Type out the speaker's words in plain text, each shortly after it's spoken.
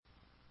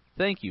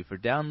Thank you for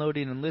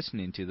downloading and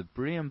listening to the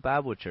Berean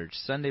Bible Church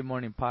Sunday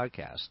Morning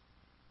Podcast.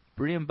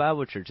 Berean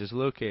Bible Church is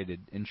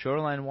located in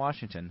Shoreline,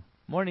 Washington,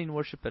 morning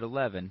worship at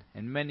 11,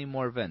 and many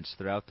more events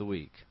throughout the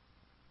week.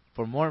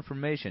 For more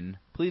information,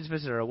 please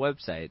visit our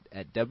website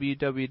at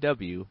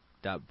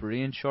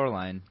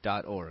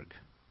www.bereanshoreline.org.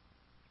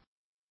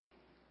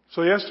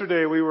 So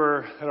yesterday we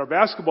were at our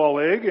basketball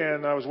league,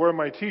 and I was wearing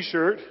my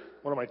T-shirt,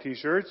 one of my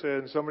T-shirts,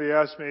 and somebody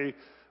asked me,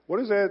 what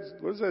does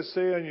that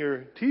say on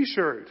your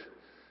T-shirt?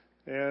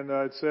 And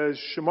it says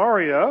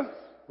Shamaria,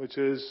 which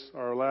is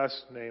our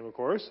last name, of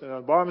course. And on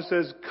the bottom it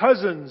says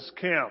Cousins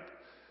Camp.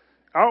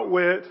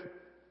 Outwit,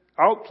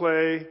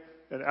 outplay,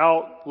 and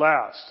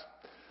outlast.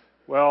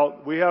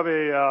 Well, we've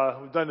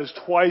done this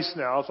twice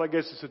now, so I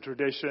guess it's a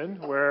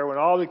tradition where when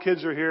all the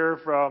kids are here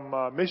from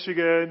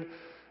Michigan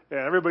and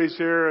everybody's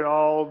here and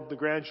all the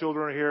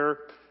grandchildren are here,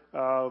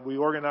 we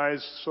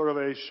organize sort of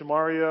a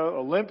Shamaria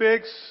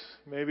Olympics,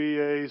 maybe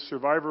a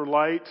Survivor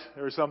Light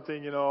or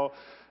something, then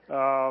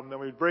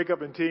we break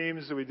up in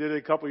teams. We did it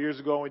a couple of years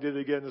ago, and we did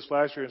it again this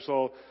last year. And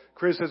so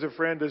Chris has a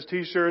friend does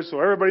T-shirts. So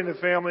everybody in the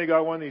family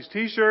got one of these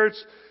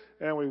T-shirts,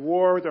 and we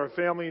wore with our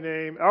family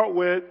name,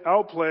 Outwit,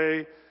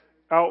 Outplay,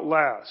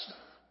 Outlast.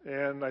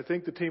 And I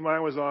think the team I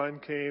was on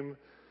came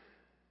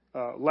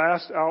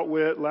last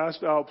outwit,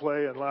 last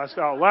outplay, and last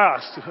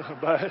outlast.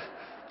 But,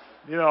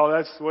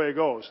 that's the way it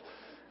goes.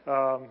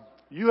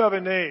 You have a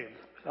name.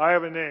 I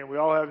have a name. We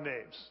all have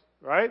names,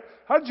 right?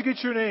 How did you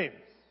get your name?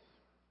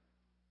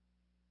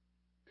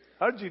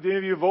 Did any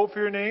of you vote for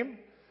your name?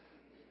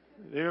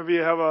 Did any of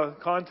you have a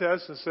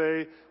contest and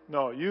say,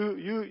 no,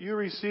 you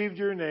received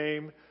your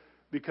name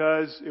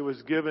because it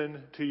was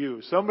given to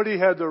you. Somebody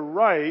had the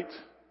right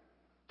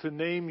to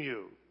name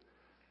you.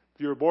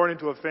 If you were born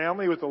into a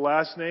family with the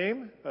last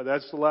name,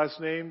 that's the last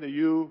name that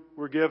you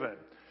were given.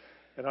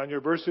 And on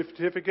your birth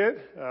certificate,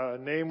 a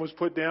name was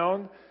put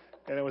down,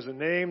 and it was a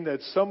name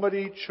that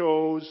somebody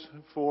chose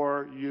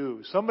for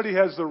you. Somebody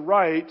has the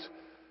right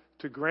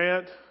to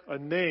grant a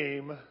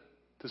name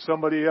to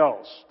somebody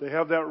else. They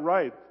have that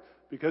right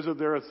because of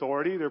their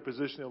authority, their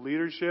position of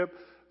leadership,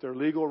 their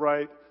legal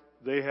right.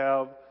 They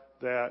have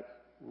that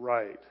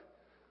right.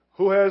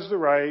 Who has the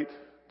right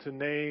to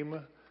name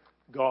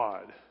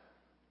God?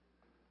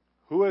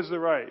 Who has the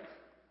right?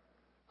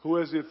 Who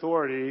has the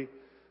authority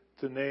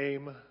to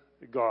name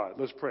God?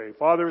 Let's pray.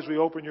 Father, as we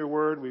open your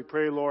word, we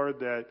pray, Lord,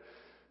 that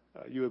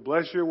you would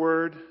bless your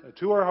word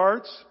to our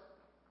hearts.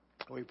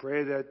 We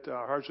pray that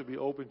our hearts would be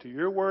open to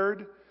your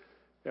word.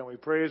 And we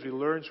pray as we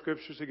learn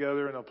scriptures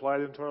together and apply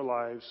them to our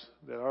lives,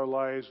 that our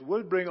lives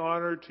would bring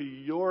honor to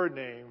your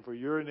name, for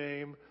your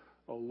name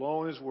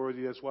alone is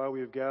worthy. That's why we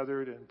have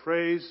gathered and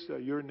praised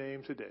your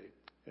name today.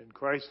 In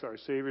Christ our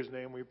Savior's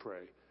name we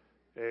pray.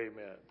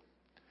 Amen.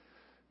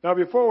 Now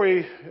before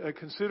we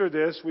consider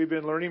this, we've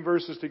been learning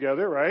verses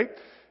together, right?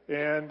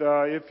 And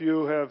if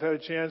you have had a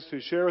chance to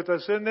share with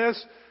us in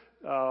this,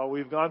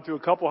 we've gone through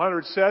a couple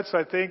hundred sets,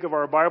 I think, of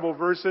our Bible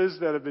verses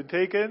that have been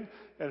taken.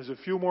 And there's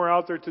a few more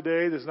out there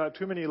today. There's not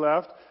too many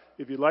left.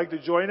 If you'd like to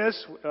join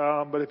us,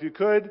 but if you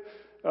could,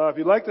 if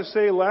you'd like to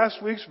say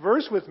last week's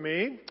verse with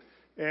me,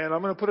 and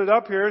I'm going to put it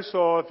up here.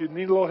 So if you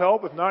need a little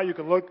help, if not, you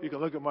can look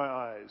at my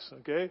eyes.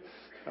 Okay,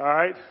 all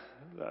right.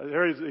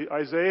 There is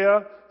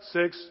Isaiah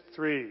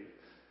 6:3.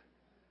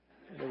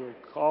 They were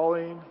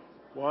calling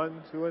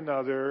one to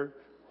another,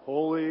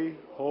 holy,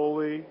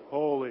 holy,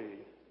 holy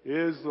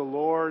is the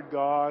Lord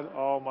God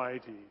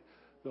Almighty.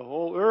 The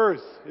whole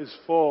earth is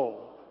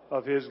full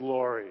of His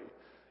glory.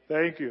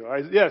 Thank you.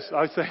 I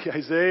think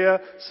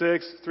Isaiah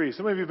 6:3.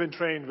 Some of you have been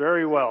trained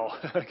very well.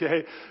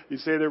 Okay, you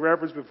say the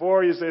reference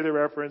before, you say the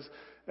reference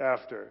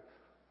after.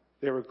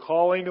 They were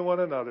calling to one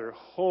another,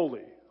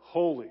 holy,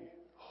 holy,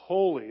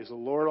 holy is the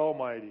Lord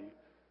Almighty.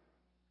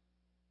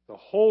 The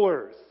whole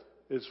earth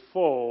is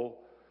full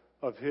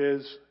of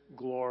His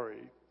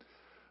glory.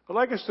 I'd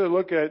like us to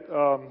look at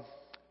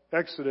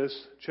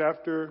Exodus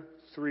chapter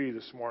 3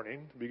 this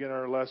morning to begin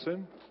our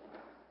lesson.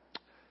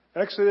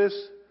 Exodus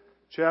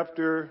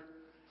chapter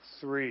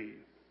 3.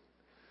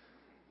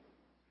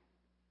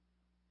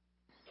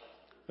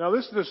 Now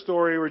this is the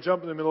story, we're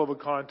jumping in the middle of a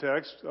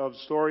context of the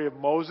story of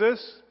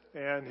Moses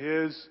and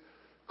his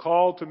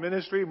call to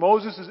ministry.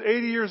 Moses is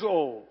 80 years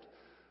old.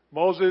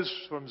 Moses,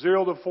 from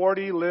 0 to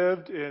 40,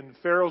 lived in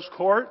Pharaoh's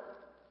court.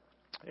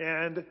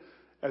 And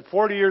at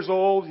 40 years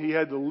old, he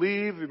had to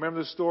leave. Remember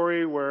the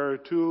story where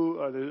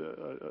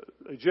the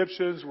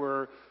Egyptians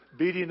were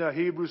beating a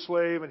Hebrew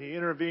slave, and he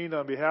intervened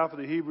on behalf of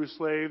the Hebrew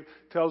slave.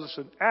 Tells us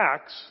in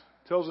Acts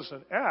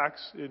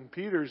in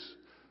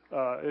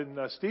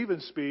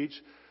Stephen's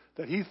speech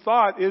that he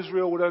thought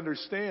Israel would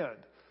understand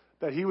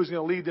that he was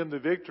going to lead them to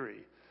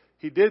victory.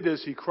 He did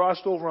this. He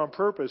crossed over on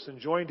purpose and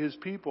joined his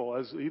people,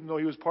 even though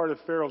he was part of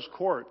Pharaoh's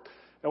court.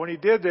 And when he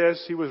did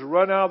this, he was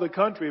run out of the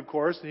country, of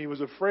course, and he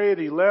was afraid.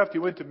 He left. He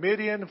went to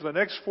Midian. For the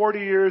next 40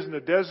 years in the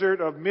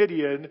desert of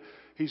Midian,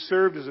 he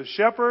served as a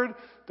shepherd.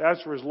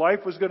 That's where his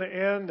life was going to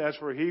end.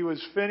 That's where he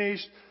was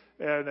finished.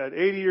 And at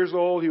 80 years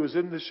old, he was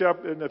in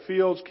the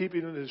fields,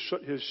 keeping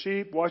his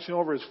sheep, watching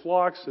over his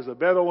flocks as a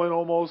Bedouin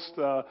almost.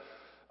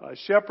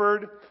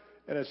 shepherd.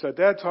 And it's at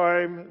that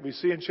time, we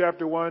see in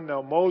chapter 1,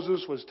 now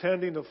Moses was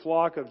tending the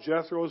flock of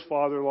Jethro's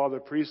father-in-law, the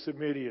priest of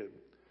Midian.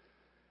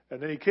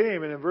 And then he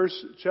came, and in verse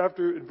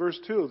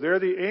 2, there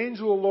the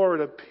angel of the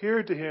Lord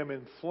appeared to him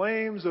in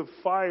flames of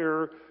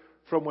fire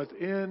from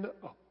within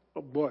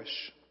a bush.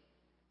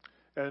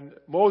 And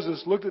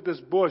Moses looked at this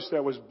bush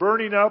that was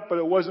burning up, but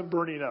it wasn't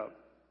burning up.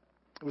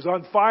 It was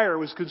on fire. It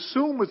was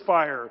consumed with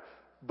fire,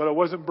 but it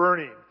wasn't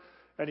burning.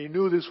 And he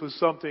knew this was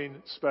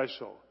something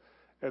special.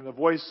 And the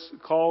voice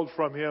called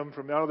from him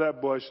from out of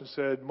that bush and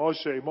said,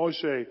 Moshe,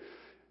 Moshe,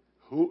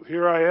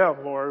 here I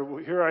am,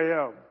 Lord, here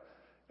I am.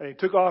 And he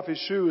took off his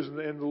shoes,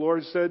 and the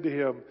Lord said to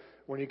him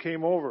when he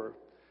came over,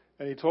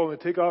 and he told him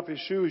to take off his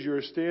shoes, you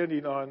are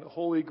standing on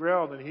holy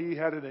ground. And he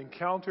had an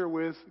encounter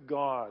with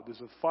God. There's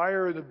a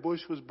fire and the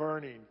bush was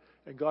burning,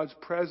 and God's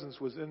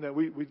presence was in that.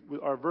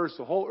 Our verse,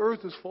 the whole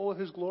earth is full of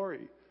His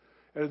glory.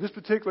 And in this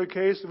particular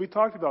case that we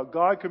talked about,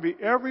 God can be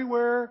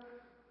everywhere,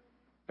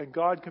 and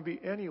God can be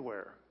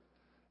anywhere.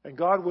 And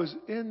God was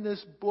in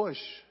this bush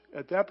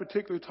at that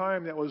particular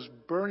time that was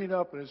burning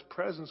up, and His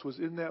presence was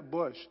in that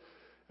bush.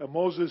 And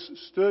Moses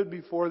stood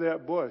before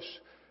that bush.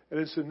 And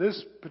it's in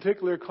this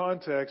particular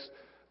context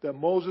that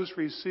Moses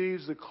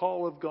receives the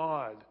call of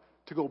God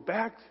to go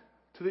back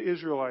to the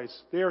Israelites.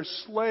 They are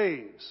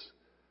slaves.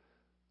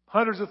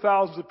 Hundreds of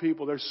thousands of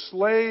people. They're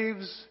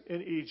slaves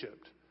in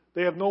Egypt.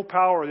 They have no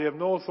power. They have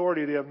no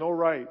authority. They have no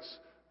rights.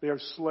 They are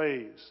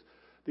slaves.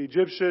 The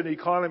Egyptian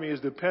economy is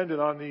dependent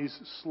on these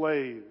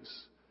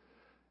slaves.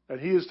 And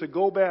he is to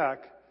go back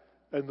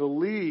and to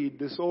lead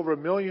this over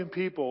 1 million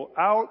people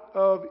out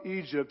of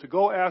Egypt to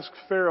go ask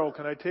Pharaoh,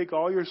 can I take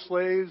all your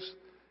slaves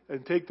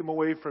and take them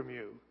away from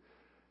you?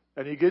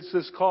 And he gets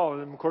this call,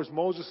 and of course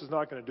Moses is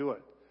not going to do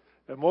it.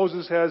 And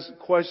Moses has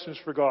questions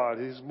for God.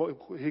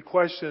 He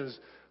questions,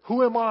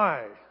 who am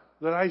I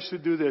that I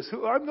should do this?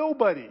 I'm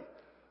nobody.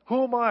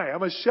 Who am I?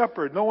 I'm a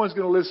shepherd. No one's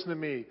going to listen to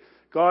me.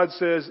 God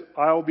says,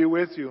 I will be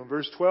with you. In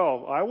verse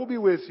 12, I will be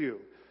with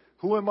you.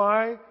 Who am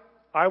I?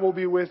 I will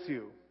be with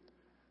you.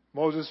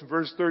 Moses, in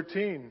verse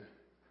 13,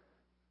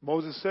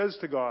 Moses says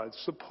to God,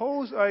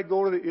 suppose I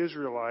go to the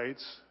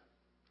Israelites.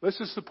 Let's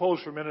just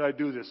suppose for a minute I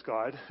do this,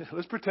 God.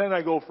 Let's pretend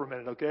I go for a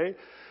minute, okay?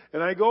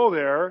 And I go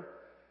there,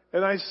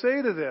 and I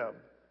say to them,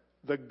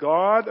 the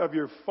God of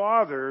your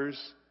fathers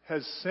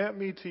has sent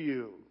me to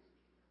you.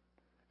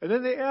 And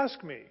then they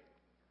ask me,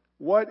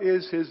 what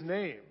is His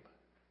name?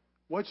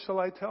 What shall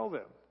I tell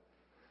them?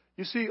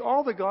 You see,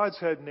 all the gods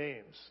had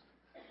names.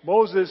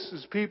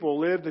 Moses' people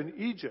lived in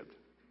Egypt.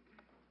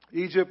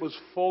 Egypt was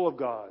full of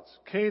gods.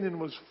 Canaan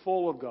was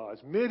full of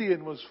gods.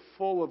 Midian was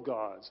full of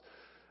gods.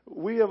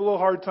 We have a little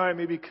hard time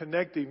maybe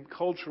connecting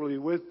culturally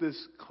with this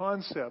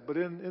concept. But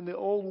in the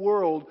old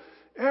world,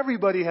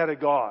 everybody had a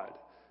god.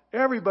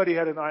 Everybody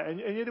had an idol. And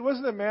it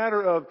wasn't a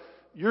matter of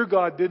your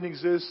God didn't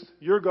exist,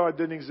 your God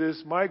didn't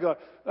exist, my God.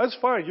 That's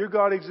fine. Your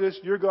God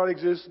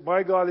exists,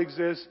 my God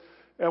exists.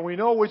 And we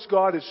know which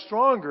God is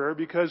stronger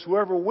because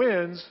whoever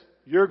wins,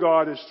 your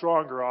God is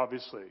stronger,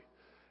 obviously.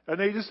 And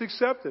they just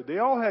accepted. They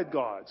all had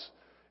gods.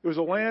 It was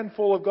a land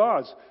full of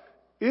gods.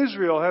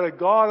 Israel had a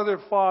God of their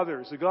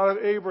fathers, the God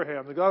of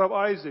Abraham, the God of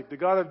Isaac, the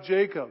God of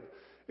Jacob.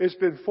 It's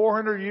been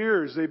 400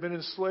 years they've been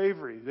in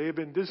slavery. They have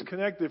been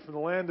disconnected from the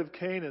land of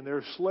Canaan.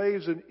 They're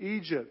slaves in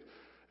Egypt.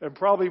 And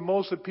probably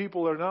most of the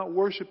people are not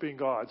worshiping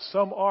God.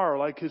 Some are,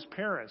 like his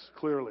parents,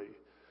 clearly.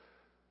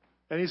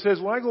 And he says,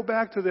 when I go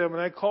back to them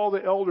and I call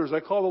the elders, I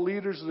call the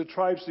leaders of the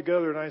tribes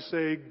together and I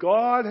say,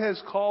 God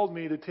has called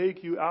me to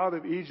take you out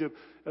of Egypt.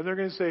 And they're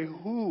going to say,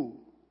 who?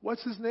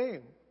 What's His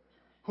name?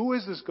 Who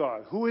is this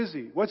God? Who is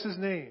He? What's His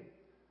name?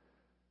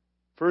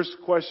 First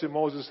question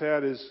Moses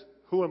had is,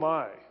 who am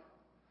I?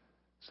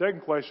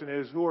 Second question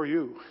is, who are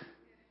you?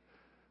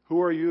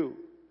 Who are you?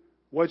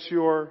 What's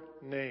your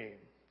name?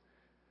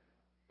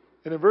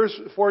 And in verse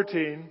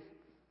 14,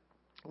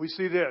 we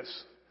see this.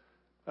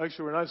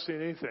 Actually, we're not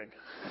seeing anything.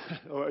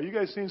 Are you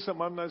guys seeing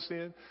something I'm not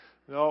seeing?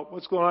 No.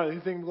 What's going on?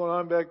 Anything going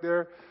on back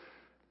there?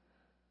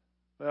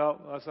 Well,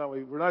 that's not.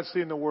 We're not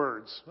seeing the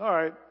words. All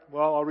right.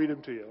 Well, I'll read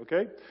them to you.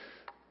 Okay.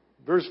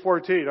 Verse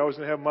 14. I was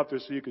going to have them up there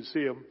so you could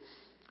see them.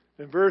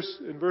 In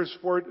verse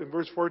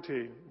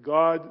 14,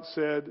 God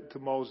said to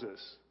Moses,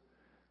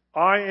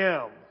 "I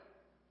am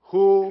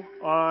who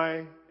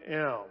I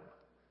am.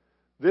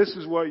 This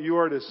is what you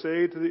are to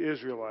say to the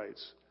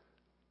Israelites.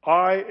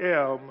 I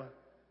am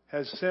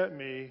has sent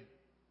me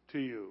to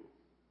you.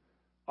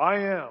 I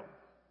am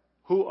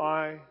who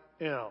I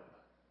am."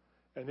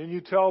 And then you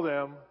tell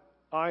them,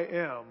 I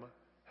am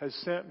has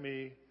sent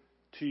me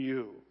to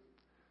you.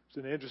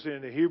 It's interesting,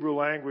 in the Hebrew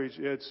language,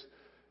 it's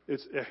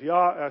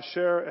Ehyah,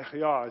 Asher,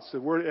 Ehyah. It's the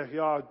word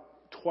Ehyah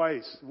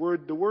twice.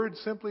 The word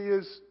simply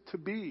is to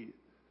be.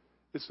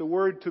 It's the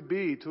word to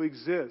be, to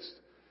exist.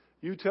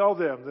 You tell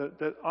them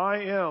that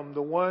I am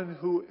the one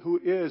who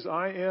is.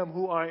 I am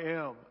who I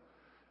am.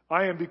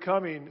 I am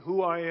becoming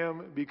who I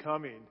am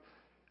becoming.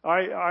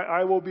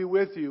 I will be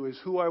with you is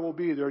who I will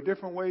be. There are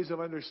different ways of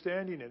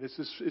understanding it. It's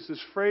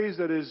this phrase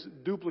that is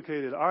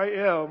duplicated. I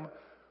am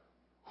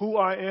who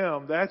I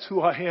am. That's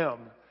who I am.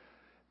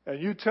 And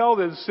you tell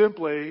them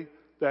simply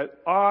that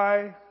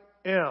I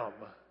am.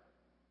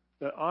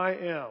 That I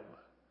am.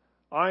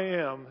 I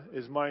am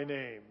is my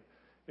name.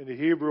 In the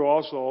Hebrew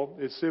also,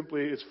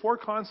 it's 4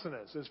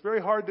 consonants. It's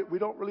very hard we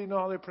don't really know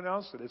how they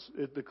pronounce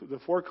it. The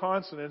 4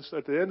 consonants,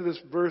 at the end of this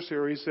verse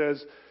here, he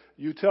says,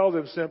 you tell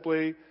them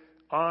simply,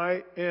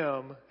 I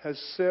am has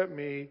sent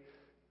me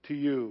to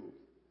you.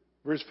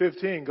 Verse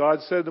 15, God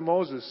said to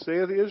Moses, say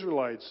to the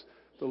Israelites,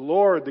 the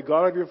Lord, the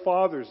God of your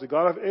fathers, the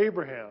God of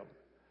Abraham,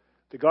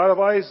 the God of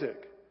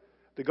Isaac,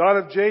 the God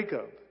of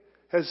Jacob,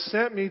 has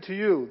sent me to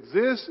you.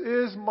 This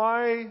is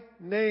my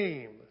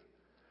name.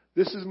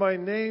 This is my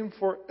name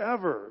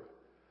forever,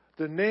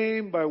 the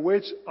name by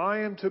which I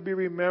am to be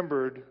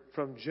remembered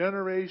from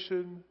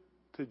generation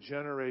to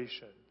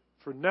generation.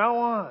 From now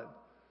on,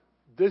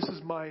 this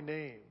is my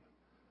name.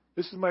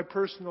 This is my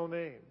personal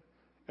name.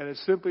 And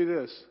it's simply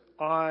this,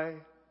 I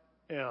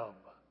am.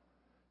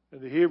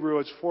 In the Hebrew,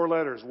 it's 4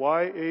 letters,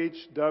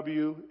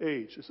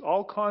 Y-H-W-H. It's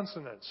all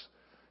consonants.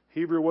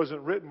 Hebrew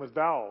wasn't written with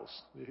vowels.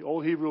 The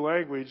old Hebrew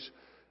language,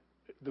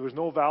 there was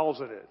no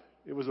vowels in it.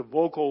 It was a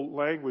vocal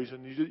language,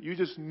 and you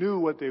just knew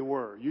what they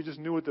were. You just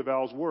knew what the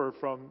vowels were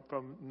from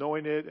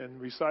knowing it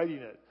and reciting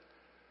it.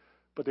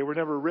 But they were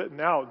never written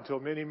out until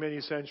many,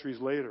 many centuries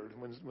later,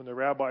 when the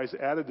rabbis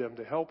added them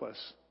to help us.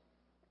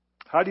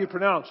 How do you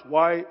pronounce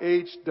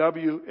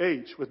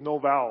Y-H-W-H with no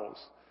vowels?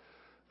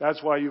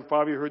 That's why you've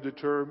probably heard the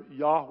term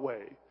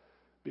Yahweh,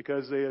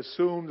 because they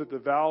assumed that the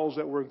vowels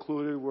that were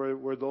included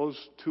were those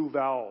 2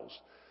 vowels.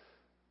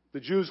 The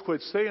Jews quit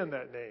saying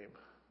that name.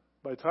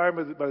 By the time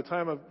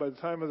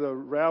of the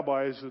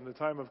rabbis and the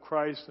time of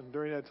Christ, and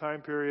during that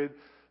time period,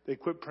 they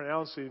quit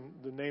pronouncing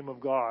the name of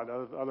God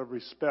out of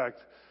respect,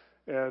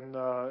 and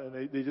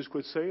they just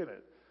quit saying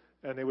it,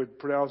 and they would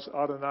pronounce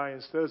Adonai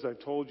instead, as I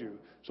told you.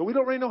 So we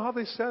don't really know how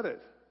they said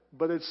it,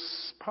 but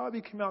it's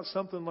probably came out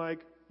something like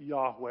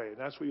Yahweh, and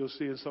that's what you'll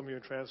see in some of your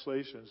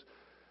translations.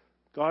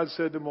 God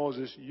said to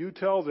Moses, "You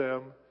tell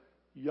them,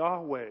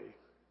 Yahweh,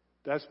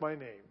 that's my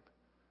name.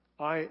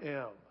 I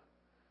am.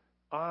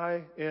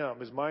 I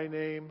am is my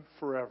name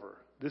forever.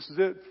 This is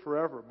it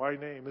forever, my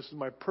name. This is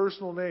my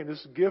personal name.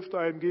 This gift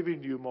I am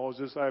giving to you,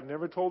 Moses. I have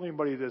never told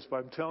anybody this, but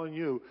I'm telling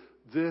you,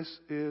 this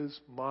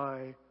is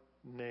my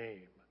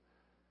name.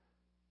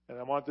 And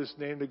I want this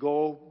name to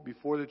go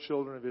before the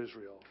children of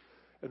Israel.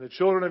 And the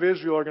children of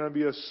Israel are going to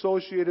be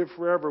associated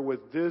forever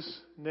with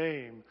this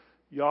name,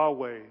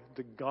 Yahweh,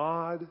 the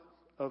God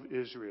of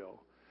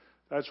Israel."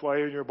 That's why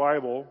in your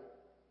Bible,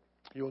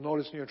 you'll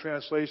notice in your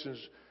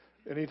translations,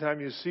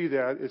 anytime you see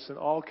that, it's in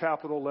all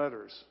capital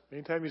letters.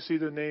 Anytime you see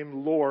the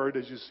name Lord,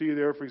 as you see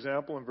there, for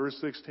example, in verse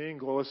 16,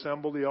 "Go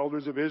assemble the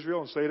elders of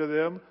Israel and say to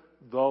them,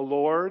 the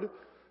Lord,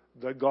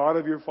 the God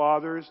of your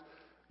fathers."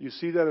 You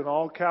see that in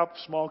all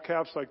caps, small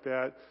caps like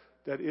that,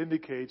 that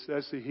indicates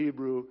that's the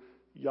Hebrew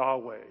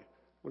Yahweh.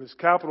 When it's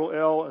capital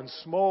L and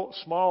small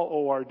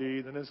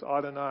O-R-D, then it's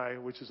Adonai,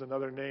 which is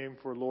another name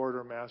for Lord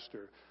or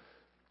Master.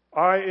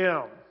 I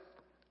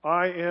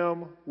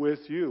am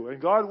with you. And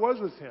God was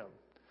with him.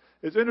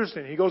 It's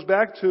interesting. He goes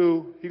back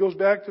to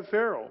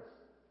Pharaoh.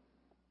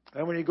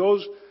 And when he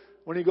goes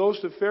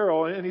to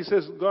Pharaoh and he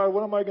says, "God,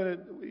 what am I going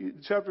to?"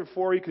 Chapter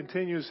 4, he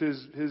continues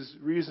his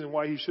reason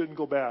why he shouldn't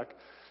go back.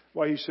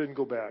 But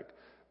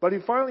he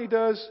finally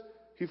does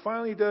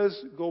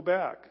go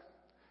back.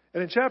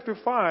 And in chapter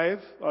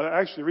 5,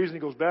 actually the reason he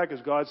goes back is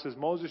God says,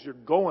 "Moses, you're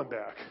going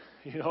back."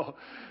 And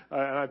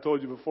I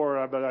told you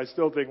before, but I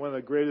still think one of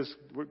the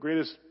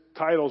greatest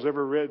titles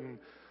ever written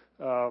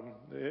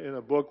in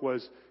a book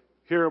was,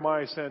 "Here am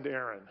I, send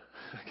Aaron."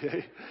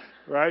 Okay,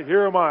 right?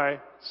 Here am I,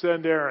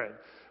 send Aaron,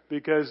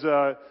 because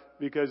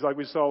like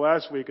we saw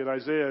last week in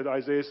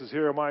Isaiah says,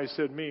 "Here am I,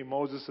 send me."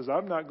 Moses says,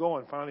 "I'm not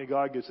going." Finally,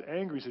 God gets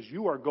angry. He says,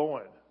 "You are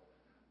going,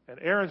 and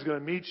Aaron's going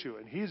to meet you,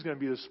 and he's going to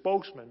be the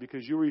spokesman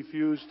because you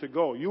refuse to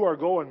go. You are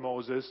going,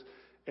 Moses,"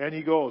 and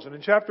he goes. And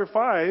in chapter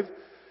 5,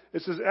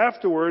 it says,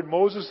 afterward,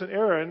 Moses and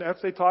Aaron,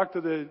 after they talked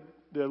to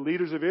the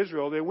leaders of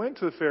Israel, they went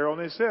to the Pharaoh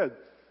and they said,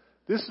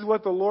 "This is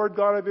what the Lord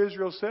God of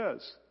Israel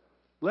says.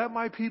 Let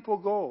my people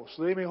go,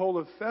 so they may hold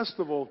a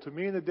festival to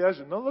me in the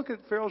desert." Now look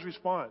at Pharaoh's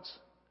response.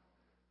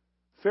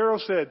 Pharaoh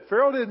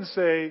didn't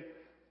say,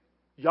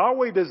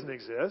 "Yahweh doesn't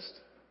exist."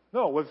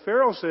 No, what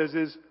Pharaoh says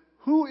is,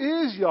 "Who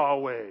is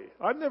Yahweh?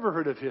 I've never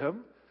heard of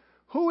him.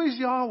 Who is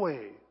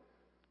Yahweh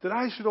that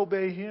I should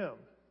obey him?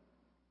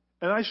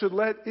 And I should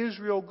let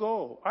Israel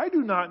go? I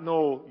do not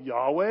know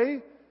Yahweh,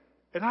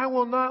 and I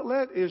will not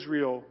let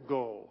Israel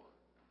go."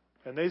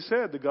 And they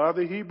said, "The God of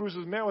the Hebrews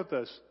has met with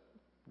us.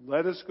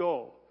 Let us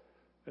go."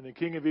 And the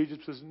king of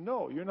Egypt says,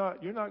 "No, you're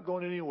not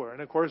going anywhere."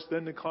 And of course,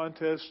 then the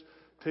contest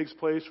takes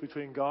place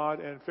between God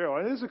and Pharaoh.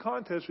 And it is a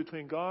contest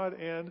between God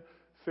and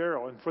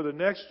Pharaoh. And for the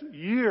next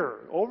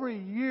year, over a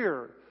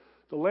year,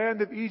 the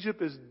land of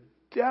Egypt is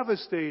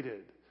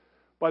devastated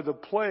by the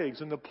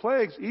plagues. And the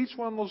plagues, each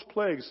one of those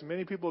plagues,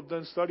 many people have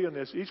done study on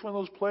this, each one of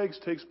those plagues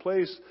takes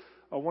place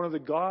on one of the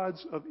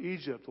gods of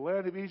Egypt. The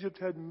land of Egypt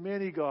had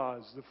many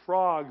gods: the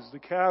frogs, the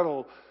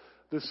cattle,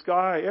 the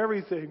sky,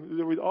 everything.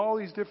 There were all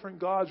these different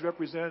gods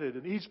represented,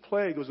 and each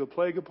plague was a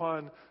plague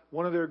upon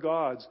one of their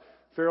gods.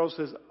 Pharaoh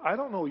says, I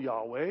don't know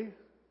Yahweh.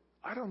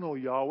 I don't know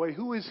Yahweh.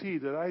 Who is he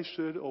that I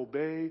should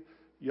obey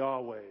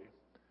Yahweh?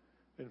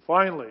 And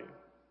finally,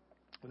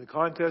 when the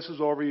contest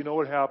is over, you know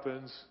what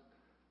happens.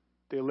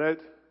 They let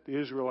the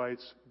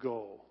Israelites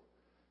go.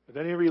 And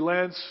then he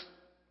relents,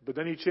 but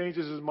then he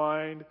changes his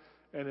mind,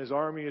 and his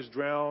army is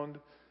drowned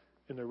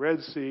in the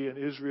Red Sea, and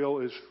Israel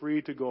is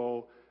free to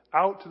go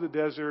out to the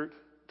desert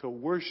to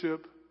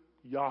worship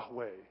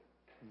Yahweh,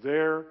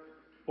 their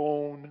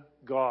own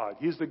God.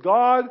 He's the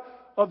God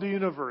of the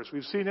universe.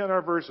 We've seen that in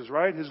our verses,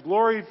 right? His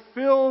glory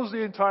fills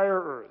the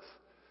entire earth.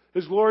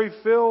 His glory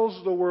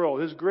fills the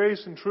world. His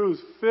grace and truth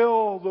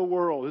fill the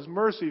world. His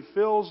mercy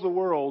fills the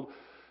world.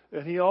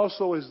 And He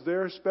also is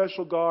their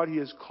special God. He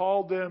has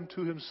called them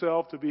to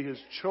Himself to be His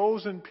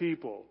chosen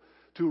people,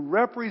 to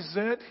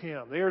represent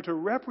Him. They are to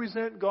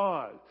represent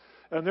God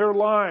and their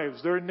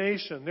lives, their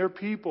nation, their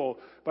people,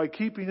 by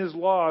keeping His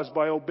laws,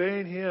 by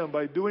obeying Him,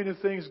 by doing the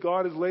things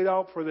God has laid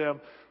out for them.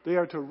 They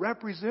are to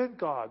represent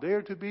God. They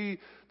are to be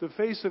the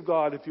face of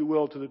God, if you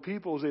will, to the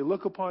people as they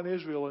look upon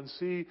Israel and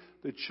see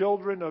the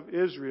children of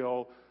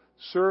Israel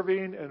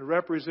serving and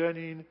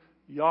representing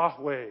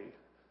Yahweh.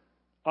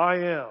 I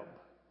am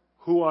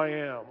who I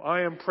am.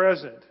 I am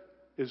present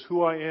is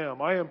who I am.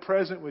 I am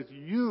present with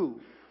you.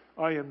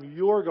 I am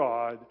your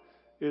God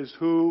is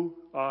who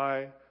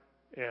I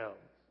am.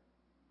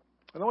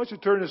 And I want you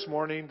to turn this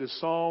morning to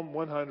Psalm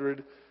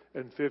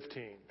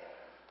 115.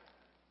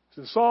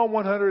 So in Psalm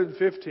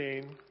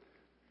 115,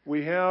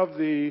 we have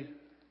the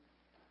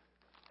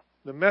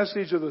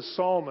message of the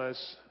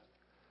psalmist,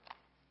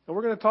 and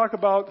we're going to talk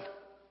about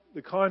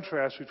the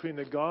contrast between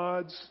the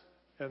gods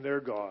and their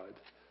God,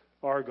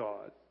 our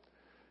God.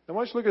 I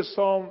want you to look at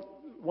Psalm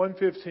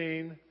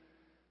 115,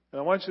 and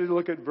I want you to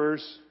look at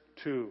verse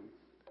 2.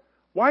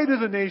 Why do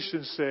the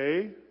nations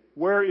say,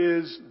 where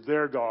is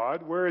their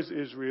God? Where is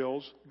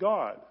Israel's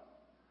God?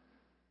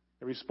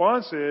 The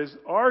response is,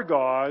 our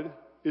God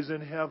is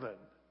in heaven.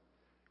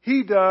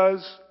 He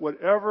does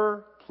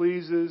whatever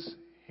pleases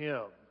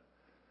Him.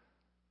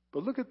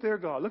 But look at their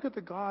God. Look at the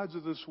gods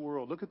of this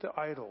world. Look at the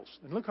idols.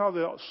 And look how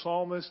the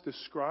psalmist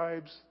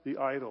describes the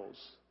idols.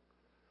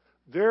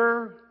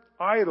 Their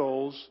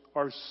idols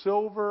are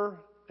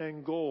silver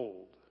and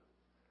gold.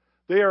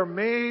 They are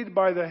made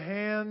by the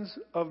hands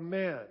of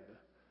men.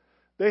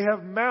 They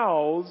have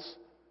mouths,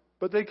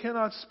 but they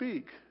cannot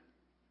speak.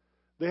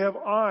 They have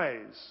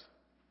eyes,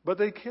 but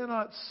they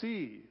cannot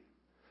see.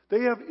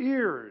 They have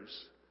ears,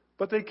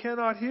 but they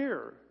cannot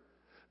hear.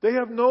 They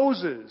have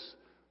noses,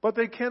 but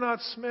they cannot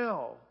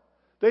smell.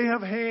 They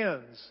have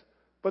hands,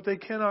 but they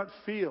cannot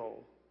feel.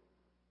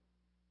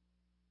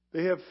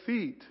 They have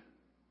feet,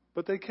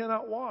 but they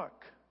cannot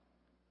walk.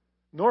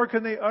 Nor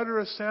can they utter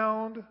a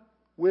sound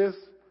with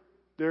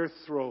their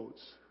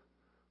throats.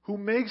 Who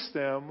makes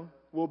them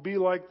will be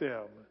like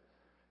them,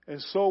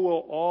 and so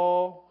will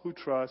all who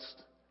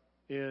trust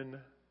in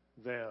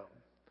them.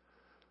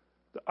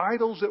 The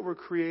idols that were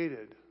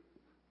created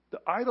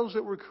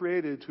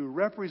to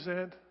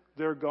represent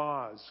their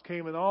gods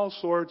came in all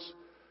sorts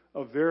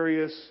of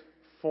various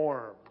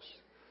forms.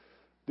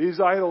 These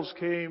idols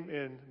came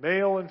in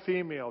male and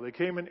female. They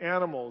came in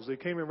animals. They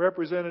came in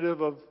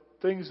representative of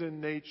things in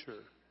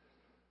nature.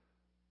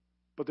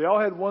 But they all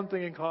had one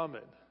thing in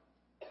common.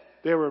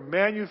 They were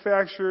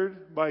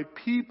manufactured by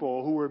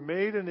people who were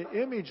made in the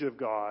image of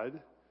God,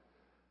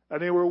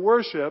 and they were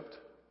worshipped,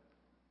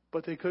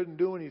 but they couldn't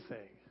do anything.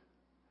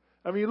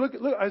 I mean, look,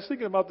 I was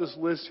thinking about this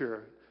list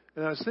here,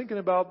 and I was thinking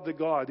about the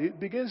God. It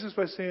begins just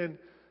by saying,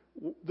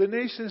 the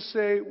nations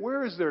say,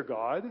 where is their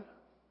God?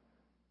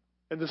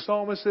 And the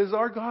psalmist says,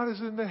 our God is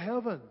in the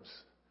heavens.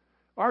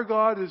 Our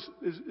God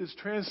is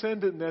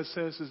transcendent in that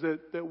sense, is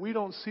that we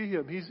don't see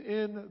Him. He's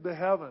in the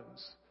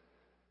heavens.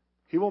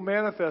 He will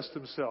manifest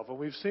Himself. And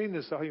we've seen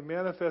this, how He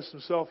manifests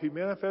Himself. He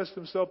manifests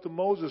Himself to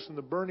Moses in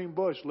the burning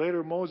bush.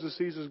 Later, Moses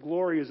sees His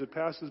glory as it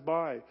passes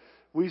by.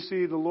 We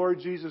see the Lord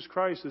Jesus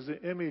Christ as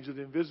the image of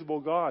the invisible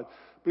God.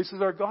 But He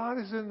says, our God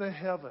is in the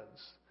heavens.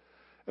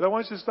 And I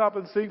want you to stop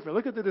and think.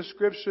 Look at the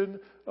description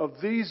of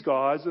these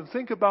gods and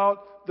think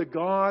about the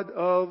God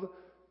of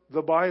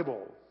the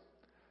Bible.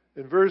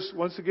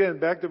 Once again,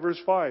 back to verse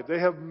 5. They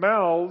have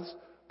mouths,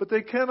 but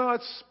they cannot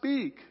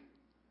speak.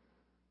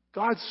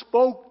 God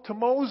spoke to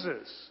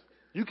Moses.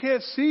 You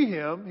can't see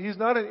Him. He's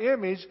not an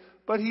image,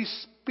 but He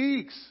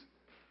speaks.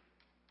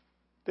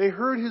 They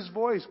heard His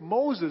voice.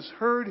 Moses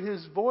heard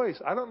His voice.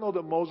 I don't know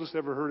that Moses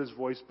ever heard His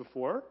voice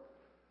before.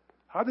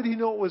 How did he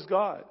know it was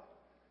God?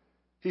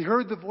 He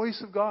heard the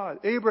voice of God.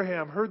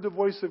 Abraham heard the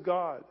voice of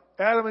God.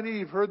 Adam and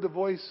Eve heard the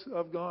voice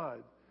of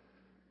God.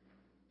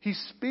 He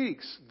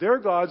speaks. Their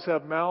gods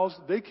have mouths.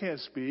 They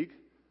can't speak.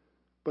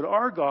 But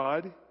our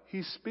God,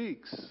 He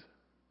speaks.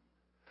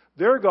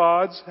 Their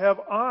gods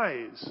have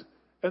eyes,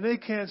 and they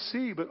can't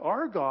see. But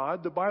our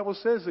God, the Bible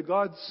says that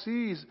God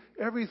sees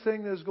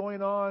everything that is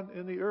going on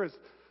in the earth.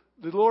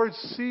 The Lord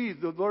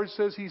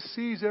says He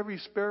sees every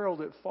sparrow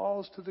that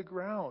falls to the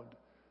ground.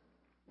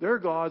 Their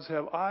gods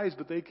have eyes,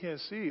 but they can't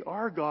see.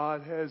 Our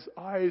God has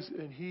eyes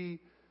and He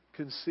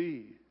can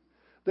see.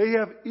 They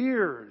have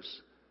ears,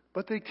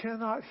 but they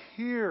cannot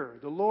hear.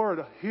 The Lord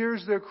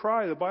hears their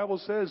cry. The Bible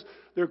says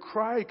their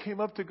cry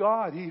came up to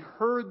God. He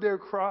heard their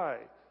cry.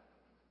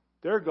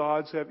 Their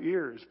gods have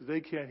ears, but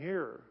they can't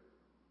hear.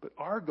 But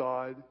our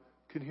God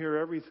can hear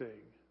everything.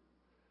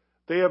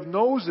 They have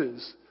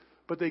noses,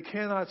 but they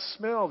cannot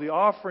smell. The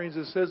offerings,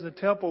 it says in the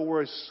temple,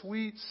 were a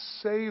sweet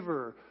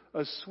savor,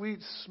 a sweet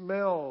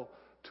smell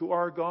to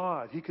our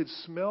God. He could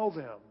smell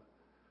them,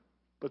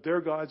 but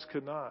their gods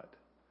could not.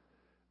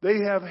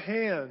 They have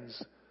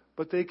hands,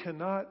 but they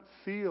cannot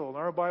feel. And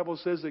our Bible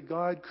says that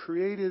God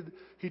created,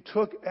 He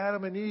took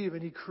Adam and Eve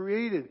and He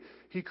created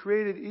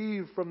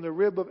Eve from the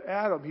rib of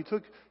Adam.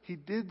 He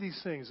did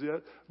these things.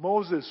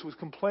 Moses was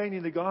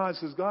complaining to God,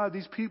 says, God,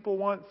 these people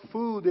want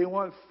food. They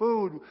want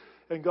food.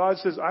 And God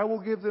says, I will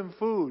give them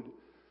food.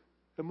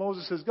 And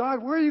Moses says,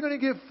 God, where are you going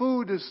to get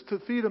food to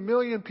feed 1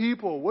 million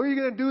people? Where are you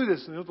going to do this?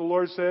 And you know what the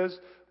Lord says?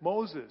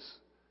 Moses,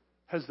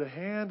 has the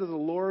hand of the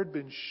Lord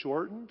been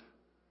shortened?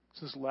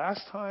 Since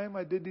last time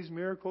I did these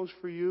miracles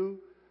for you,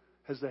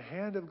 has the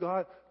hand of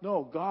God?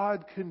 No,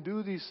 God can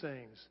do these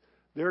things.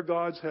 Their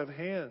gods have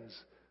hands,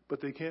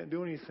 but they can't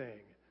do anything.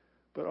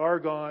 But our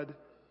God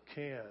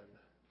can.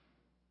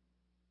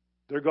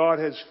 Their God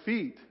has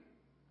feet,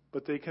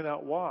 but they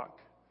cannot walk.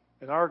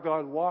 And our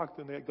God walked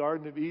in that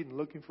Garden of Eden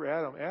looking for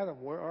Adam.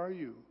 Adam, where are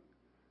you?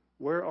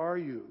 Where are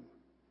you?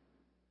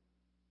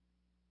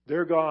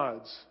 Their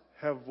gods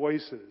have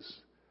voices.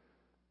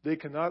 They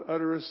cannot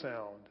utter a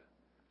sound.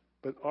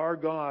 But our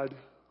God,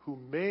 who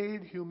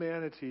made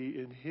humanity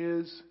in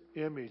His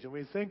image, and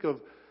we think of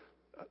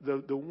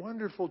the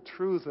wonderful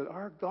truth that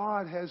our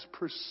God has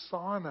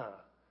persona.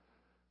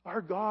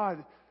 Our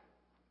God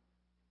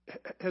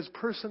has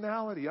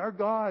personality. Our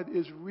God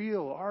is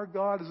real. Our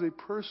God is a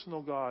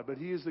personal God, but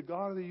He is the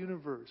God of the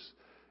universe.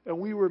 And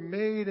we were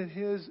made in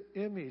His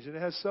image, and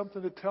it has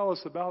something to tell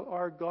us about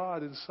our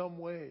God in some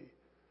way.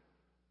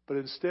 But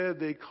instead,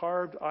 they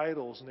carved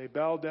idols, and they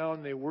bowed down,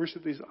 and they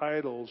worshiped these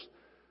idols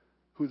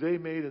who they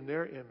made in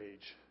their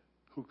image,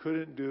 who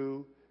couldn't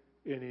do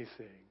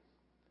anything.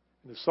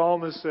 And the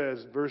psalmist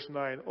says, verse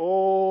 9,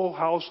 O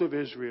house of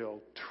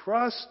Israel,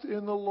 trust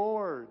in the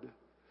Lord.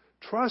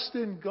 Trust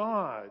in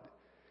God.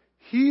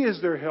 He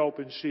is their help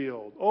and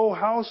shield. O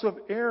house of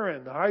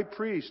Aaron, the high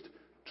priest,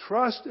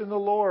 trust in the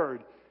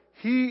Lord.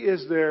 He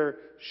is their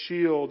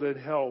shield and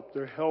help,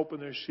 their help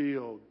and their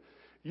shield.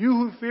 You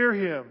who fear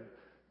Him,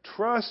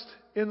 trust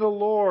in the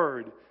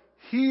Lord.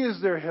 He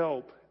is their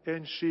help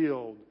and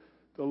shield.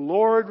 The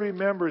Lord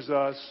remembers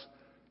us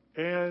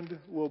and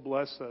will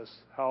bless us,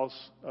 house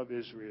of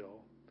Israel.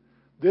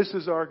 This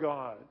is our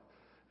God.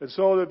 And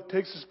so it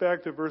takes us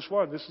back to verse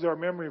 1. This is our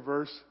memory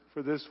verse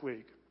for this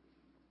week.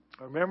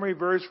 Our memory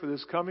verse for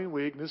this coming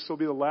week, and this will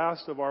be the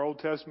last of our Old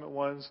Testament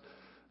ones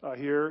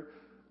here.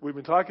 We've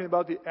been talking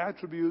about the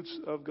attributes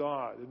of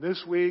God. And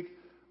this week,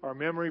 our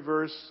memory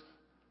verse,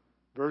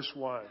 verse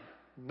 1.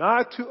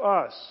 Not to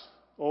us,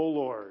 O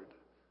Lord,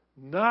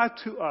 not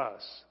to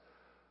us,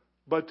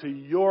 but to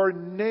your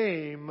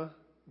name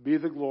be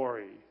the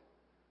glory.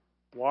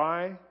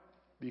 Why?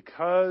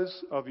 Because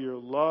of your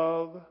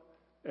love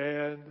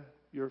and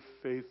your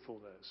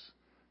faithfulness.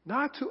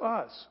 Not to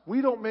us.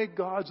 We don't make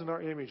gods in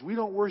our image. We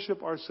don't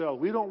worship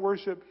ourselves. We don't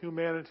worship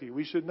humanity.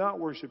 We should not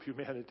worship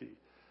humanity.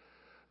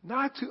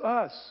 Not to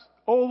us.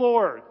 O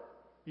Lord,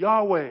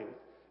 Yahweh.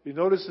 You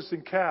notice this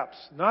in caps.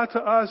 Not to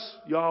us,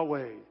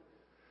 Yahweh.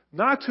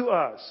 Not to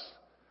us,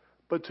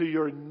 but to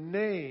your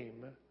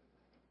name,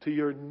 to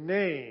your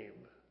name,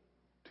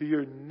 to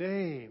your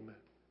name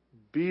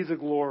be the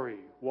glory.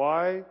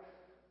 Why?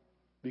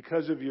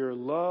 Because of your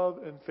love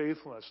and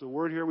faithfulness. The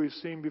word here we've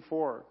seen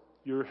before.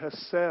 Your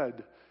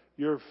hesed,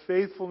 your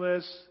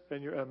faithfulness,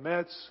 and your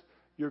emetz,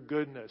 your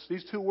goodness.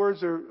 These two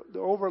words they're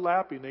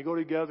overlapping. They go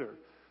together.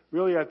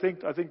 Really, I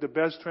think the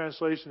best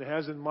translation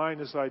has in mind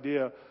this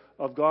idea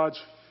of God's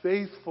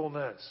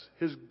faithfulness,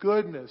 His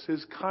goodness,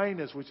 His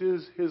kindness, which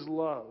is His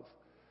love.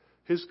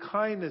 His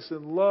kindness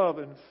and love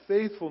and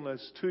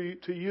faithfulness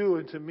to you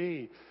and to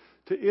me,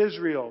 to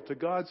Israel, to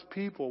God's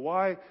people.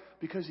 Why?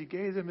 Because He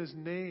gave them His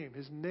name.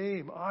 His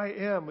name, I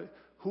am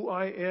who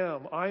I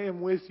am. I am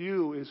with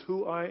you is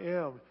who I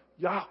am.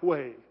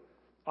 Yahweh,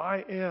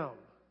 I am.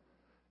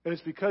 And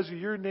it's because of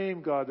your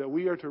name, God, that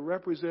we are to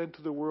represent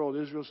to the world.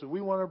 Israel said,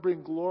 we want to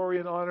bring glory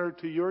and honor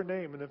to your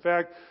name. And in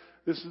fact,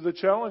 this is the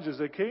challenges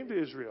that came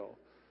to Israel.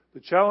 The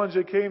challenge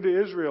that came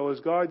to Israel is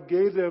God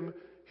gave them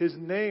His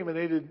name, and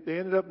they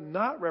ended up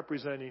not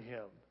representing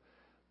Him.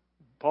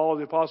 Paul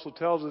the Apostle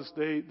tells us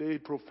they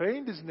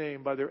profaned His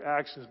name by their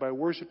actions, by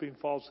worshiping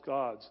false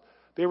gods.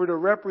 They were to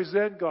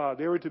represent God.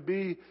 They were to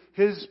be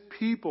His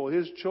people,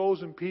 His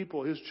chosen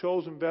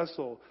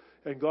vessel.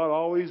 And God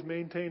always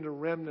maintained a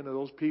remnant of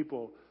those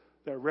people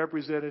that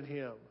represented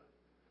Him.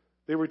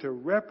 They were to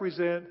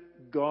represent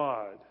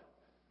God.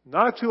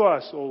 Not to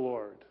us, O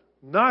Lord.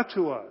 Not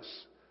to us.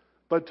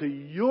 But to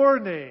your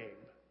name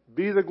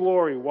be the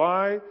glory.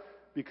 Why?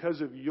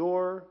 Because of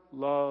your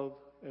love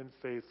and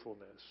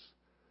faithfulness.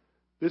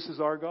 This is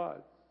our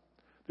God.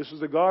 This was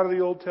the God of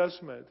the Old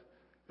Testament.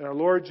 And our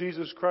Lord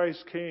Jesus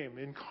Christ came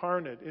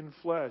incarnate in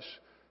flesh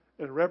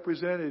and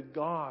represented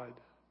God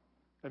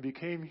and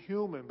became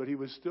human, but He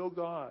was still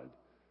God.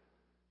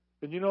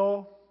 And you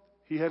know,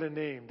 He had a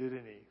name,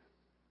 didn't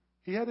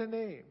He? He had a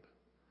name.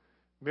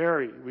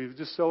 Mary, we've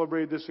just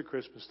celebrated this at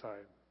Christmas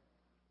time.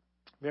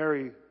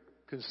 Mary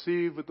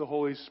conceived with the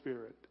Holy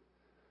Spirit.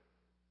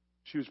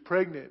 She was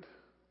pregnant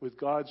with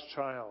God's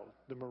child,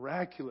 the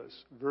miraculous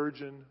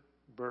virgin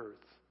birth.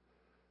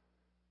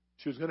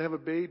 She was going to have a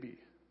baby.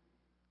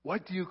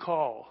 What do you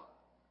call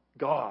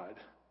God?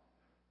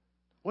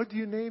 What do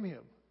you name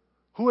Him?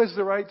 Who has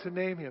the right to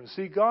name Him?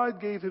 See,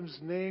 God gave His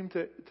name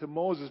to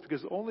Moses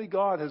because only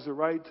God has the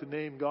right to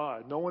name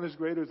God. No one is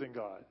greater than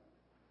God.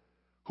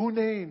 Who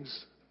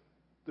names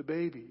the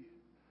baby?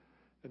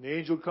 And the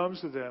angel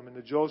comes to them and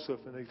to Joseph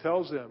and he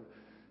tells them,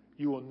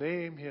 you will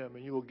name him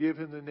and you will give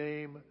him the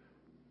name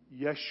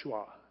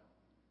Yeshua,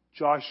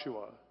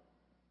 Joshua,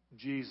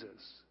 Jesus,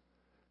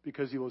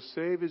 because he will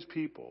save his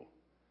people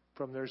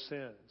from their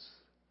sins.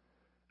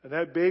 And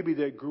that baby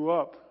that grew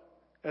up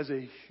as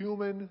a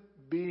human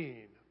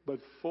being, but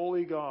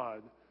fully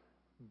God,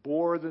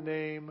 bore the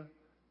name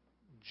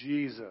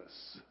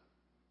Jesus.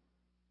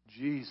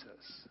 Jesus.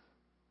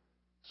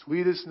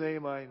 Sweetest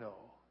name I know.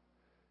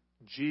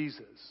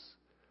 Jesus.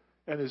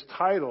 And his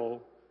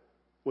title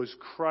was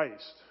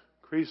Christ,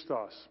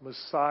 Christos,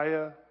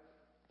 Messiah,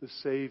 the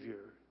Savior.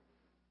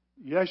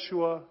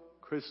 Yeshua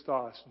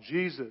Christos,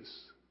 Jesus,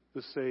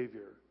 the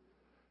Savior.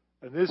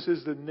 And this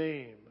is the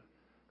name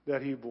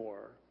that he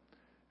bore.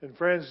 And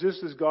friends,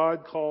 just as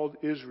God called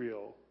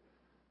Israel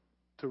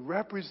to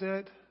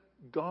represent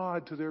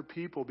God to their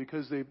people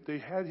because they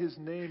had his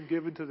name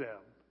given to them,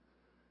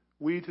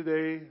 we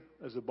today,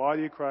 as the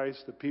body of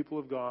Christ, the people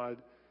of God,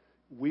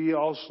 we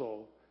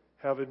also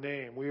have a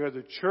name. We are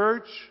the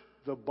church,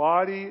 the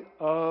body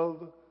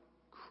of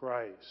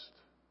Christ.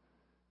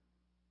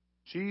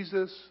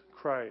 Jesus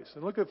Christ.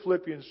 And look at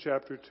Philippians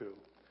chapter 2.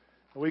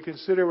 And we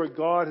consider what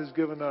God has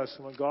given us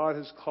and what God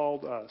has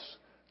called us.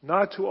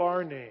 Not to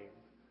our name,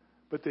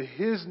 but to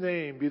his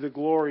name be the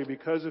glory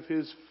because of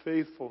his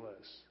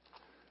faithfulness.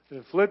 And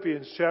in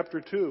Philippians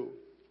chapter 2,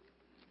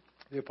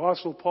 the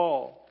Apostle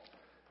Paul,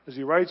 as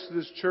he writes to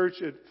this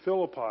church at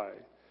Philippi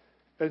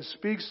and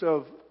speaks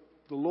of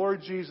the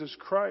Lord Jesus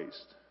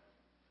Christ.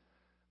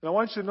 And I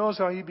want you to notice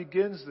how he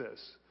begins this.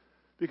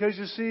 Because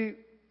you see,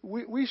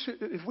 we should,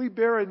 if we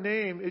bear a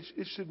name,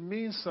 it should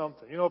mean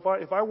something. You know,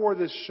 if I wore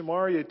this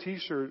Shamaria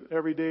t-shirt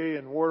every day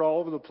and wore it all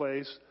over the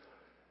place,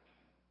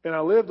 and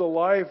I lived a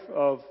life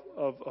of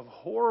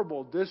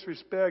horrible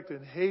disrespect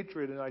and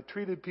hatred, and I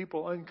treated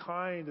people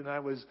unkind, and I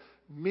was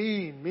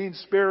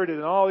mean-spirited,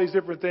 and all these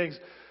different things,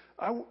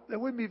 that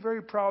wouldn't be a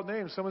very proud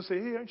name. Someone say,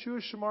 hey, aren't you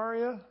a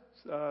Shamaria?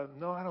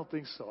 No, I don't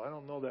think so. I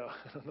don't know that.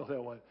 I don't know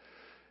that one.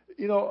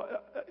 You know,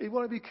 you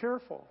want to be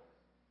careful.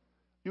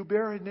 You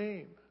bear a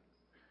name.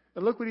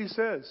 And look what he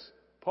says.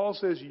 Paul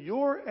says,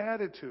 your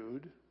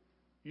attitude,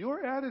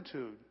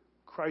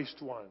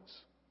 Christ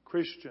ones,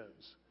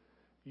 Christians,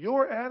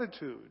 your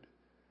attitude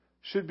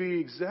should be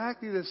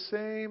exactly the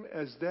same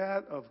as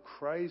that of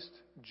Christ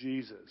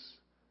Jesus,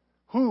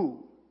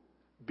 who,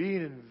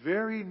 being in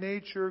very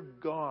nature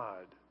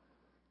God,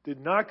 did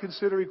not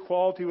consider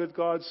equality with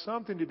God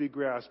something to be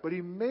grasped, but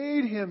he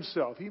made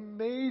himself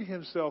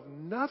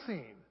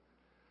nothing.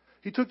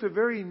 He took the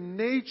very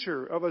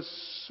nature of a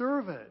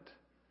servant,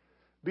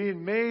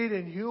 being made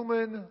in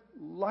human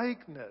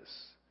likeness.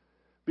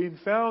 Being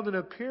found in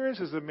appearance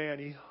as a man,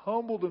 he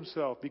humbled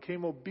himself,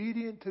 became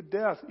obedient to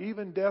death,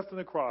 even death on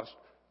the cross.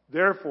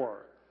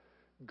 Therefore,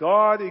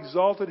 God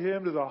exalted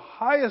him to the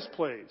highest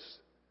place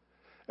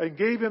and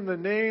gave him the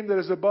name that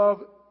is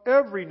above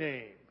every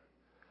name,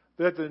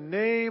 that the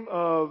name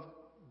of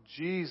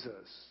Jesus,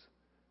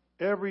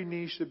 every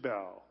knee should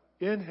bow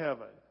in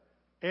heaven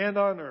and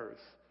on earth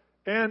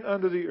and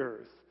under the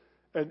earth,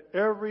 and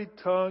every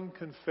tongue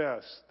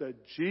confess that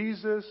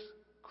Jesus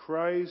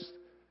Christ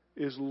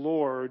is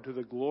Lord to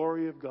the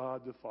glory of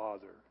God the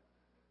Father.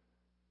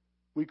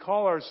 We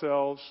call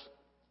ourselves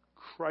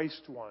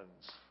Christ ones,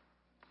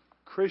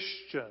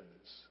 Christians.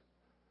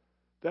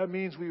 That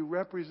means we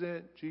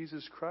represent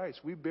Jesus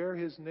Christ. We bear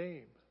his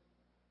name.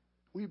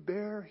 We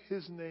bear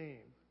his name.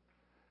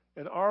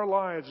 And our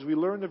lives, as we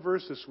learn the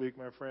verse this week,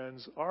 my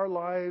friends, our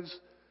lives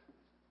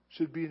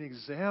should be an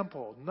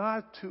example,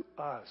 not to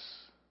us,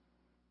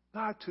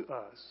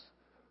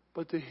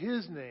 but to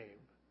his name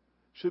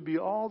should be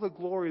all the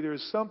glory.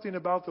 There's something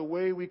about the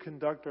way we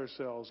conduct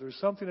ourselves. There's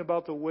something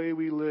about the way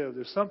we live.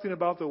 There's something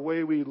about the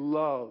way we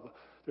love.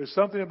 There's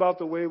something about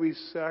the way we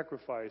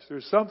sacrifice.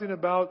 There's something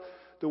about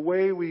the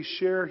way we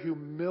share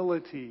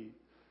humility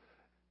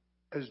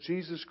as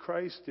Jesus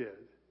Christ did.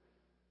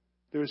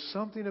 There's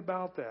something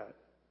about that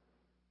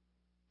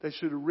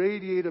should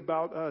radiate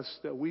about us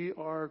that we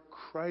are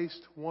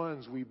Christ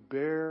ones. We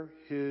bear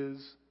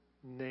his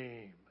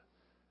name.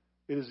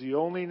 It is the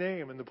only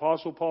name. And the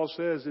Apostle Paul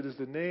says it is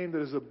the name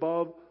that is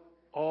above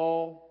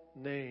all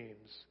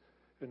names.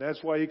 And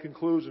that's why he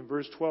concludes in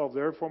verse 12,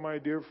 therefore, my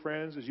dear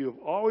friends, as you have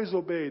always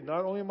obeyed,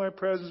 not only my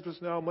presence,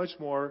 but now much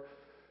more,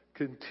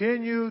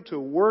 continue to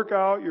work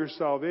out your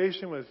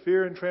salvation with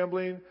fear and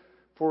trembling,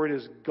 for it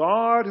is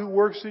God who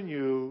works in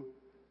you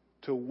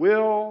to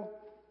will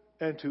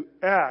and to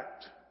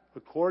act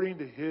according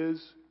to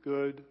His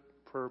good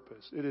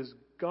purpose. It is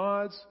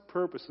God's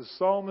purpose. The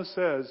psalmist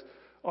says,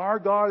 our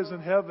God is in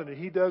heaven and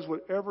He does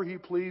whatever He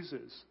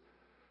pleases.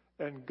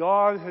 And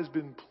God has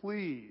been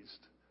pleased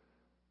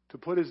to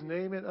put His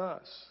name in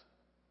us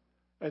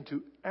and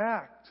to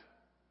act,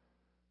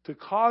 to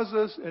cause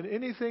us in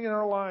anything in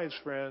our lives,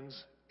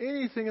 friends,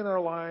 anything in our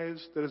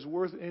lives that is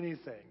worth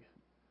anything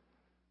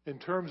in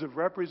terms of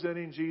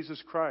representing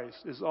Jesus Christ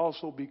is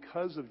also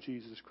because of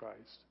Jesus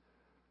Christ.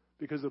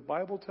 Because the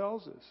Bible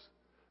tells us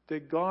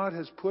that God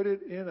has put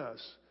it in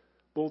us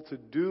both to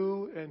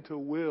do and to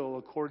will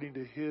according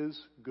to His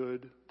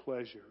good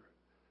pleasure.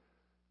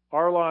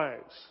 Our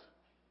lives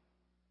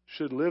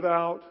should live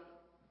out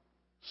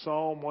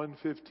Psalm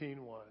 115:1.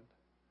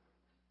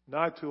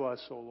 Not to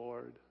us, O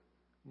Lord,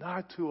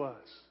 not to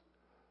us,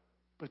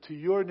 but to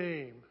your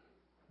name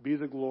be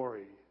the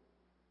glory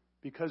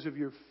because of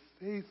your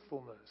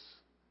faithfulness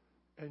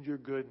and your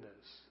goodness.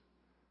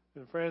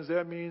 And friends,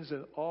 that means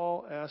in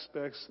all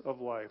aspects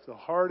of life, the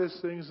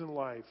hardest things in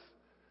life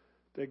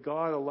that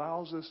God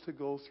allows us to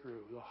go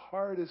through, the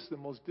hardest, the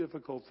most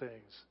difficult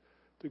things,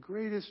 the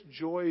greatest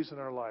joys in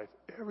our life,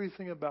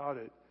 everything about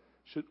it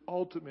should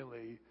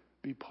ultimately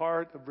be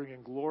part of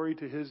bringing glory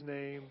to His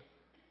name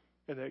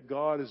and that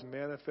God has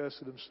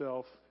manifested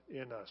Himself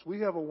in us. We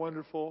have a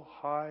wonderful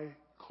high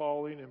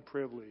calling and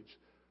privilege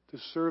to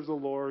serve the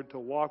Lord, to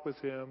walk with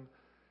Him.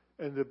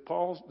 And the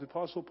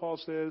Apostle Paul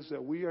says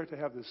that we are to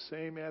have the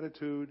same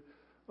attitude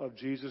of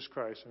Jesus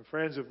Christ. And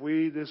friends, if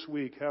we this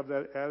week have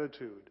that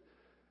attitude,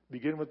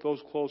 begin with those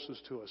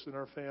closest to us, in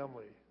our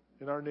family,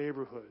 in our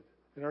neighborhood,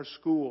 in our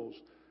schools,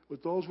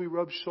 with those we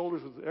rub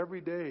shoulders with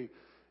every day,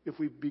 if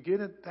we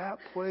begin at that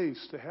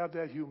place to have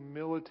that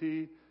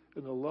humility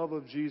and the love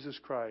of Jesus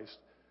Christ,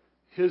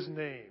 His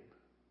name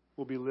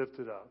will be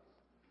lifted up.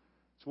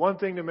 It's one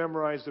thing to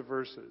memorize the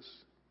verses,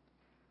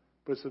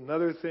 but it's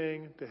another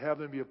thing to have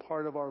them be a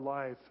part of our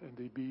life and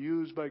to be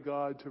used by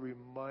God to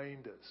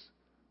remind us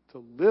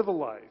to live a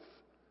life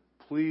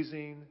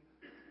pleasing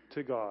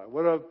to God.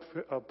 What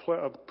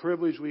a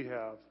privilege we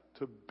have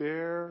to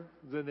bear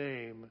the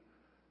name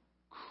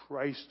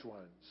Christ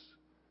ones.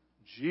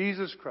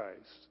 Jesus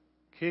Christ,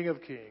 King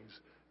of Kings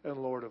and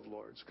Lord of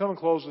Lords. Come and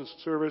close this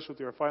service with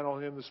our final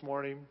hymn this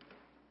morning.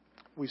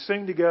 We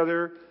sing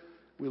together.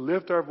 We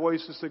lift our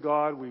voices to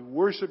God. We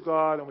worship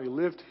God and we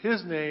lift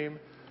His name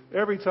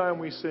every time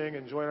we sing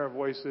and join our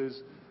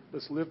voices.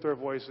 Let's lift our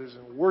voices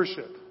and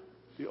worship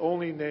the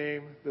only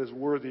name that is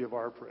worthy of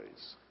our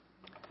praise.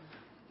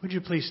 Would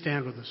you please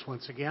stand with us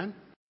once again?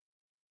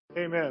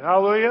 Amen.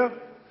 Hallelujah.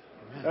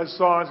 Amen. That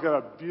song's got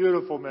a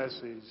beautiful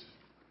message.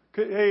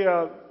 Hey,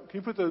 can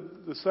you put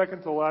the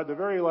second to last, the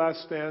very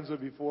last stanza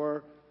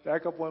before?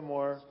 Back up one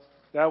more.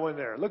 That one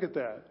there. Look at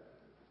that.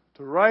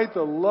 To write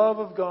the love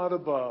of God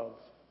above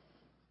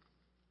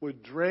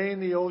would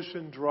drain the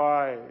ocean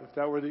dry if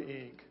that were the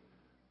ink,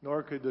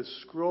 nor could the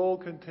scroll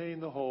contain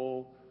the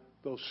whole,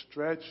 though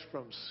stretched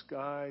from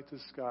sky to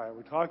sky.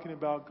 We're talking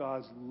about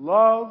God's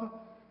love,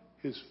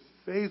 His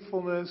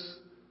faithfulness,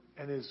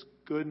 and His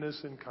goodness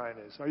and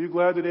kindness. Are you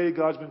glad today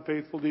God's been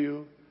faithful to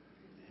you?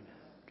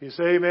 Can you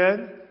say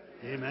amen?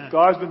 Amen.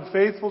 God's been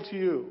faithful to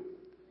you.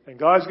 And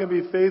God's going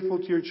to be faithful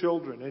to your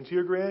children and to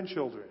your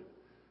grandchildren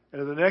and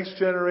to the next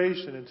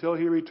generation until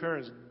He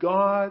returns.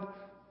 God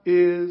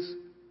is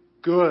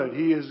good.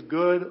 He is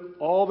good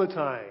all the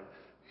time.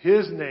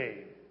 His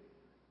name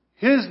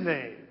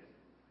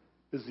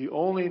is the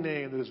only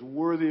name that is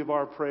worthy of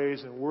our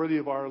praise and worthy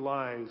of our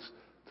lives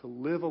to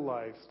live a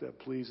life that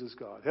pleases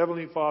God.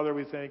 Heavenly Father,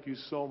 we thank you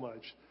so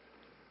much.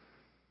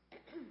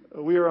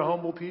 We are a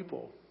humble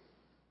people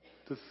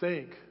to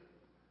think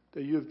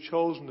that you have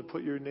chosen to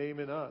put your name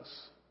in us.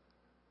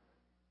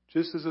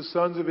 Just as the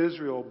sons of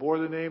Israel bore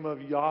the name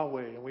of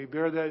Yahweh, and we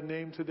bear that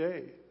name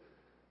today.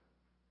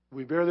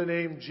 We bear the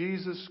name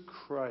Jesus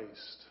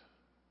Christ,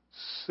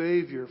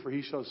 Savior, for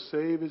He shall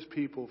save His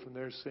people from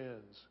their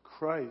sins.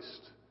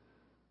 Christ,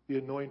 the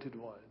Anointed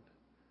One.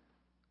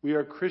 We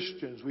are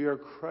Christians. We are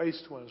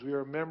Christ ones. We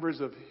are members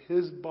of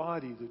His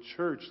body, the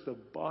church, the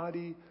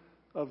body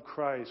of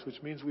Christ,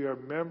 which means we are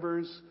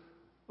members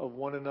of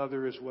one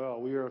another as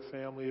well. We are a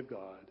family of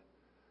God.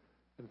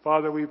 And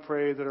Father, we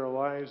pray that our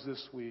lives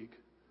this week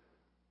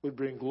would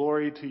bring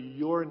glory to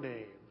your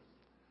name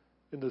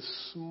in the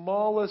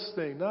smallest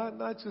thing,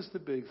 not just the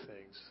big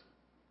things,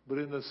 but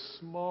in the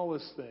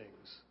smallest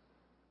things,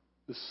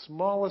 the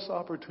smallest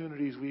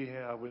opportunities we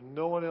have when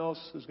no one else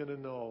is going to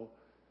know,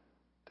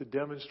 to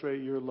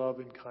demonstrate your love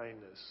and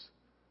kindness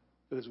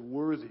that is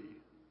worthy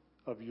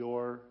of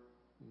your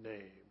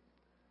name.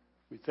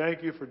 We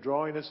thank you for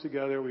drawing us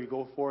together. We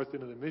go forth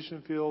into the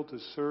mission field to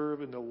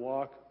serve and to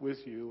walk with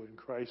you. In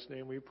Christ's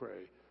name we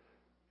pray.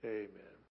 Amen.